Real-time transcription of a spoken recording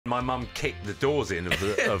My mum kicked the doors in of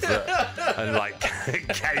the and like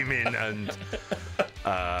came in and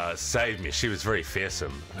saved me. She was very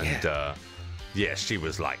fearsome, and she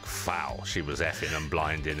was like foul. She was effing and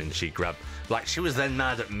blinding, and she grabbed, like, she was then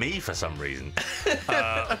mad at me for some reason.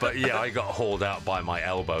 But yeah, I got hauled out by my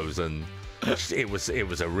elbows, and it was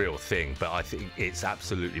a real thing. But I think it's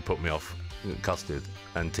absolutely put me off custard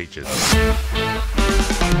and teachers.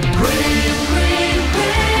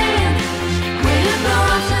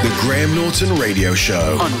 The Graham Norton Radio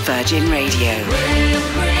Show on Virgin Radio.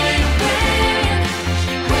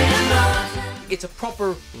 It's a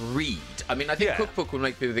proper read. I mean, I think cookbook will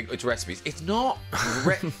make people think it's recipes. It's not.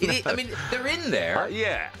 I mean, they're in there.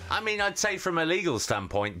 Yeah. I mean, I'd say from a legal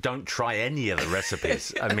standpoint, don't try any of the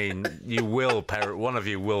recipes. I mean, you will perish. One of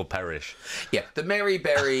you will perish. Yeah. The Mary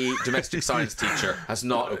Berry domestic science teacher has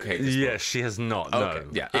not okayed this book. Yes, she has not. Okay.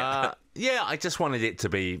 No. Yeah. I just wanted it to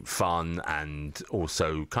be fun and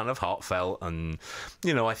also kind of heartfelt. And,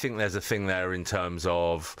 you know, I think there's a thing there in terms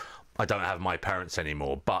of, I don't have my parents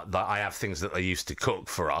anymore, but I have things that they used to cook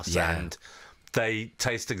for us, and they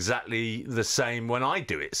taste exactly the same when I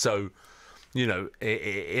do it. So, you know,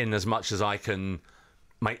 in as much as I can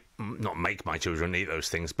not make my children eat those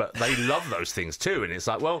things, but they love those things too. And it's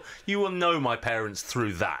like, well, you will know my parents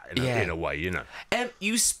through that in a way, you know.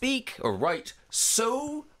 You speak or write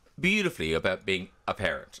so beautifully about being a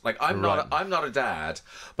parent. Like, I'm not a dad,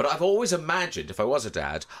 but I've always imagined if I was a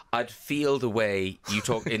dad, I'd feel the way you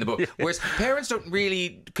talk in the book. Whereas parents don't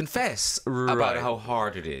really confess about how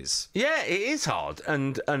hard it is. Yeah, it is hard,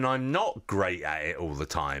 and I'm not great at it all the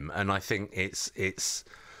time. And I think it's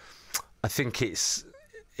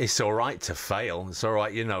all right to fail. It's all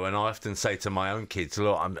right, you know. And I often say to my own kids,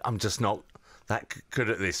 look, I'm just not that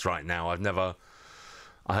good at this right now.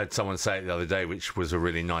 I heard someone say it the other day, which was a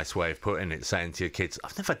really nice way of putting it, saying to your kids,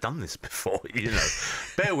 I've never done this before, you know,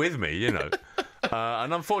 bear with me, you know.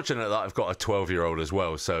 And I'm fortunate that I've got a 12-year-old as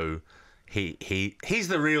well, so he's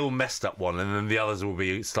the real messed up one, and then the others will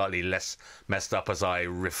be slightly less messed up as I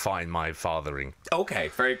refine my fathering. Okay,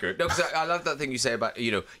 very good. No, because I love that thing you say about,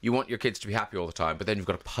 you know, you want your kids to be happy all the time, but then you've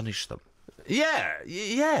got to punish them. Yeah.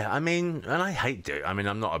 I mean, and I hate it. I mean,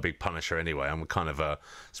 I'm not a big punisher anyway. I'm kind of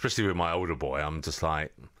especially with my older boy, I'm just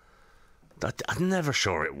like, I'm never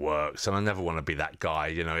sure it works, and I never want to be that guy.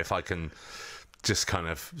 You know, if I can just kind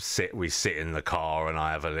of we sit in the car and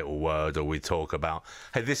I have a little word, or we talk about,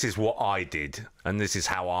 hey, this is what I did, and this is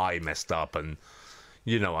how I messed up, and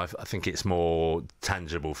you know, I think it's more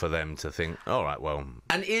tangible for them to think, all right, well.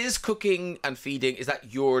 And is cooking and feeding, is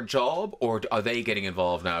that your job, or are they getting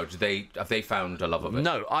involved now? Have they found a love of it?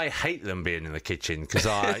 No, I hate them being in the kitchen because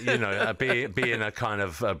you know, being a kind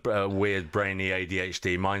of a weird, brainy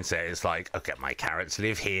ADHD mindset. It's like, okay, my carrots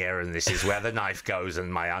live here, and this is where the knife goes,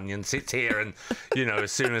 and my onion sits here, and you know,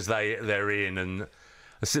 as soon as they're in, and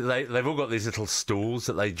they've all got these little stools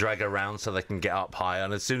that they drag around so they can get up higher,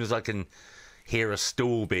 and as soon as I can hear a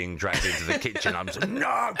stool being dragged into the kitchen, I'm just,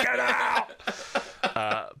 no, get out!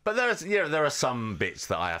 But there are some bits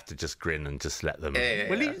that I have to just grin and just let them.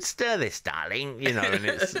 Will you stir this, darling? You know, and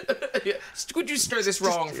it's. Would you stir this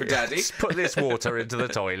wrong for Daddy? Just put this water into the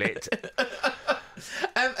toilet.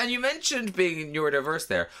 And you mentioned being neurodiverse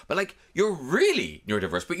there, but like, you're really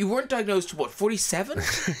neurodiverse, but you weren't diagnosed to what, 47?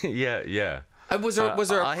 Yeah. And was there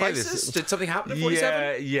a crisis? Did something happen at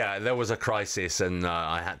 47? Yeah, there was a crisis, and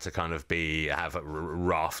I had to kind of have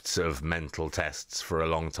rafts of mental tests for a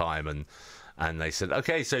long time, and they said,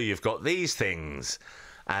 okay, so you've got these things.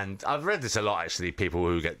 And I've read this a lot, actually, people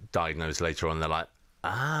who get diagnosed later on, they're like,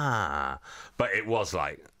 but it was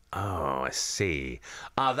like, oh, I see.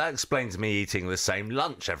 That explains me eating the same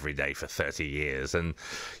lunch every day for 30 years, and,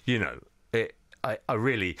 you know, I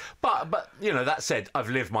really, but you know, that said, I've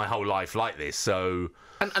lived my whole life like this, so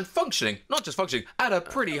and functioning, not just functioning, at a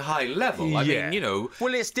pretty high level. I mean, you know,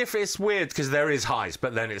 well, it's different. It's weird because there is highs,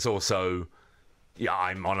 but then it's also,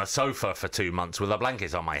 I'm on a sofa for 2 months with a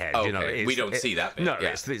blanket on my head. Okay. You know, we don't see that bit. No,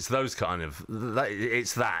 it's those kind of,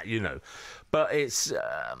 it's that, you know, but it's,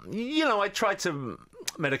 you know, I tried to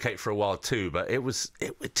medicate for a while too, but it was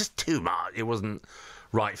just too much. It wasn't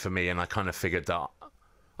right for me, and I kind of figured that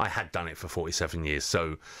I had done it for 47 years,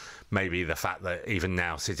 so maybe the fact that even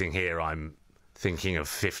now sitting here I'm thinking of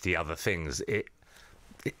 50 other things,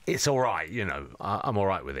 it's all right, you know. I'm all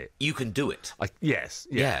right with it. You can do it. Yes,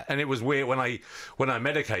 yeah. And it was weird when I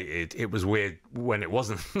medicated. It was weird when it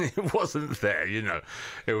wasn't there, you know.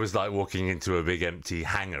 It was like walking into a big empty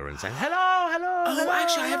hangar and saying hello. Oh,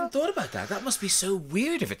 actually, I haven't thought about that. That must be so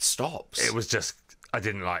weird if it stops. It was just, I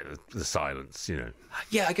didn't like the silence, you know.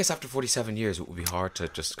 Yeah, I guess after 47 years, it would be hard to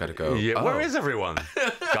just kind of go, yeah, where is everyone?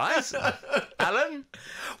 Guys? Alan?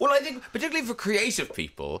 Well, I think particularly for creative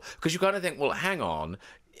people, because you kind of think, well, hang on,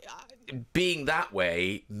 being that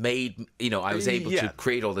way made, I was able to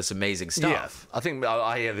create all this amazing stuff. Yeah, I think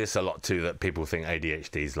I hear this a lot too, that people think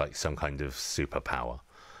ADHD is like some kind of superpower.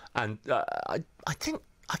 And I think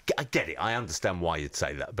I get it. I understand why you'd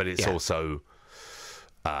say that, but it's also,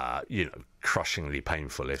 crushingly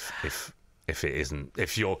painful if it isn't.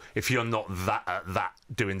 If you're not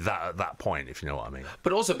doing that at that point, if you know what I mean.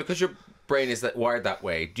 But also because your brain is wired that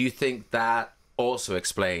way, do you think that also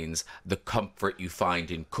explains the comfort you find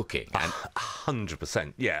in cooking?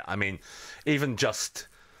 100%. Yeah, I mean, even just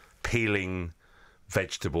peeling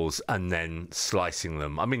vegetables and then slicing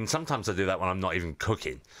them. I mean, sometimes I do that when I'm not even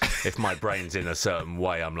cooking. If my brain's in a certain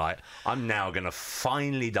way, I'm like, I'm now going to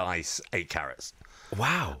finely dice 8 carrots.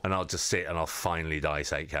 Wow. And I'll just sit and I'll finely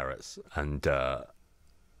dice 8 carrots. And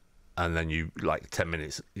then you, like, 10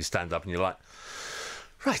 minutes, you stand up and you're like,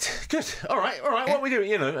 right, good. All right, what are we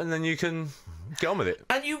doing? And then you can get on with it.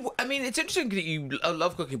 And it's interesting that you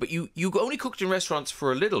love cooking, but you only cooked in restaurants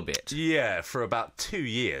for a little bit. Yeah, for about 2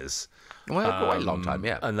 years. Well, quite a long time,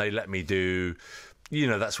 yeah. And they let me do,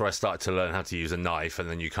 that's where I started to learn how to use a knife, and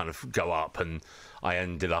then you kind of go up, and I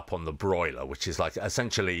ended up on the broiler, which is like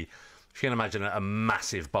essentially, if you can imagine a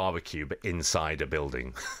massive barbecue, but inside a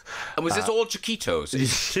building. And was this all Chiquitos?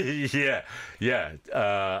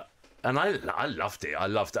 yeah. And I loved it.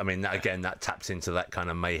 I mean, again, that taps into that kind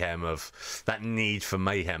of mayhem that need for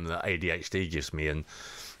mayhem that ADHD gives me. And,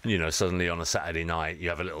 suddenly on a Saturday night, you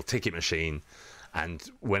have a little ticket machine, and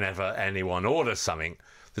whenever anyone orders something,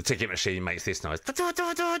 the ticket machine makes this noise.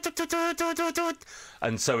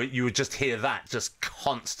 And so you would just hear that just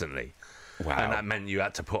constantly. Wow. And that meant you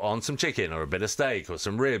had to put on some chicken or a bit of steak or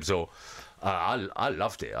some ribs. Or I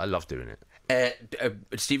loved it. I loved doing it.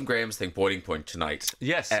 Stephen Graham's thing, Boiling Point, tonight.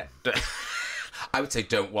 Yes. I would say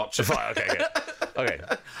don't watch it. Fine, okay.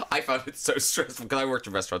 I found it so stressful because I worked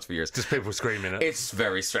in restaurants for years. Just people screaming it. It's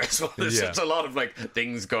very stressful. There's just a lot of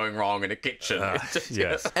things going wrong in a kitchen.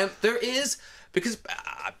 Yes. There is, because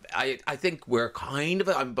I think we're kind of,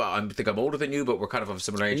 I think I'm older than you, but we're kind of of a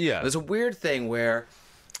similar age. Yeah. There's a weird thing where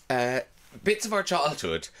bits of our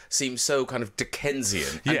childhood seem so kind of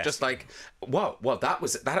Dickensian. And just like, wow,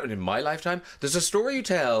 that happened in my lifetime. There's a story you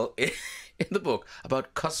tell in the book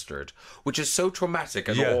about custard, which is so traumatic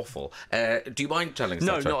and awful. Do you mind telling us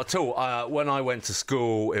that? No, not at all. When I went to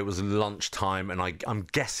school, it was lunchtime, and I'm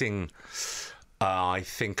guessing, I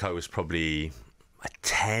think I was probably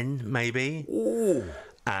 10, maybe. Ooh.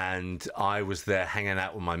 And I was there hanging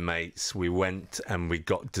out with my mates. We went and we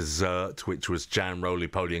got dessert, which was jam,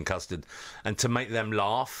 roly-poly and custard. And to make them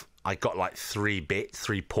laugh, I got like 3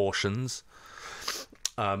 portions.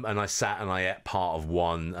 And I sat and I ate part of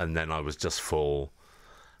one, and then I was just full.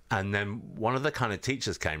 And then one of the kind of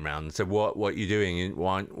teachers came round and said, what are you doing?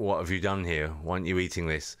 What have you done here? Why aren't you eating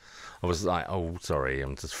this? I was like, oh, sorry,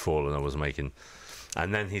 I'm just full, and I was making...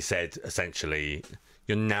 And then he said, essentially,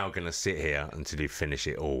 you're now going to sit here until you finish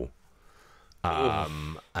it all.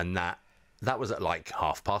 And that was at like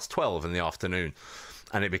 12:30 in the afternoon.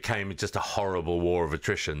 And it became just a horrible war of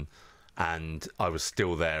attrition. And I was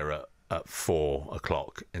still there at 4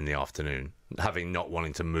 o'clock in the afternoon, having not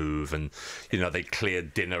wanting to move. And, they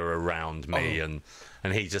cleared dinner around me. And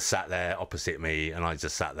he just sat there opposite me, and I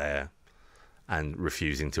just sat there and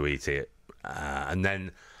refusing to eat it. And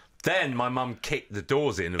then my mum kicked the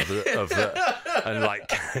doors in of the and like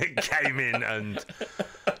came in and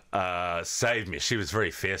saved me. She was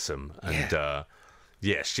very fearsome, and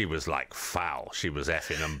she was like foul. She was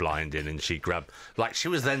effing and blinding, and she grabbed, like, she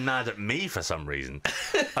was then mad at me for some reason.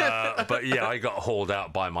 But I got hauled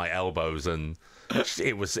out by my elbows, and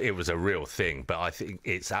it was a real thing. But I think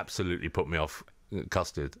it's absolutely put me off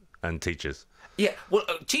custard and teachers. Yeah, well,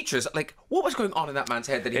 teachers, like, what was going on in that man's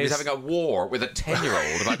head that he was having a war with a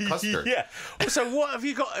 10-year-old about custard? Yeah. Well, so what have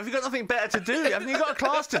you got? Have you got nothing better to do? Haven't you got a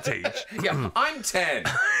class to teach? Yeah, I'm 10.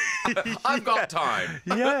 I've got time.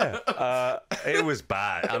 Yeah. It was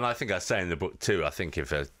bad. And I think I say in the book too, I think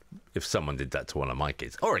if someone did that to one of my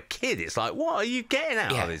kids, or a kid, it's like, what are you getting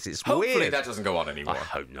out of this? It's Hopefully weird. that doesn't go on anymore. I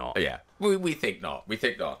hope not. Yeah, we think not. We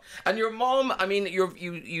think not. And your mom, I mean,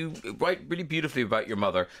 you write really beautifully about your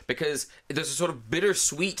mother, because there's a sort of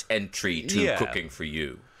bittersweet entry to cooking for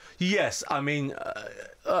you. Yes, I mean,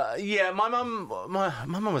 my mum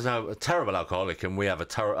was a terrible alcoholic, and we had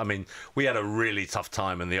a really tough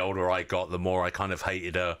time. And the older I got, the more I kind of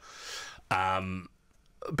hated her.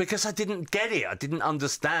 Because I didn't get it. I didn't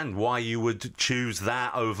understand why you would choose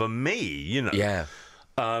that over me, Yeah.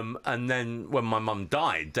 And then when my mum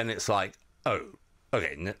died, then it's like, oh,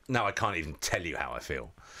 okay, now I can't even tell you how I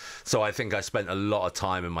feel. So I think I spent a lot of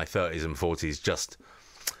time in my 30s and 40s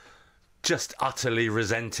just utterly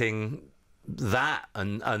resenting that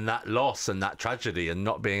and that loss and that tragedy and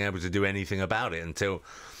not being able to do anything about it until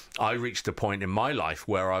I reached a point in my life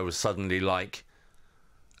where I was suddenly like,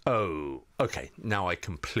 oh, okay, now I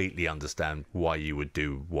completely understand why you would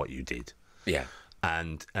do what you did. Yeah.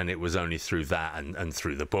 And it was only through that and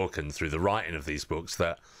through the book and through the writing of these books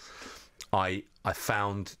that I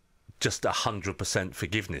found just 100%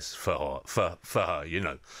 forgiveness for her, you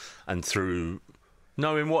know, and through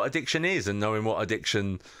knowing what addiction is and knowing what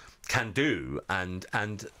addiction can do, and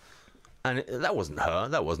that wasn't her,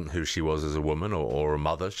 that wasn't who she was as a woman or a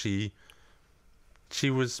mother. She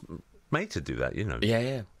was made to do that, you know.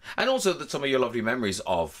 Yeah. And also that some of your lovely memories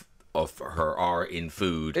of her are in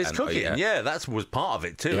food. It's and cooking. Yeah, that was part of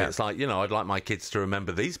it too. Yeah. It's like, you know, I'd like my kids to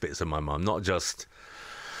remember these bits of my mum, not just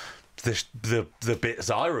the bits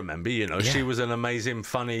I remember, you know. She was an amazing,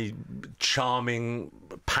 funny, charming,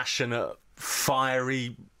 passionate,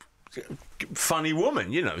 fiery, funny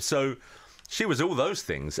woman, you know. So she was all those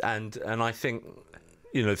things, and I think,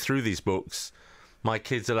 you know, through these books, my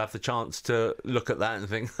kids will have the chance to look at that and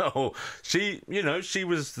think, oh, she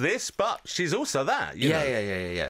was this, but she's also that. You know? Yeah.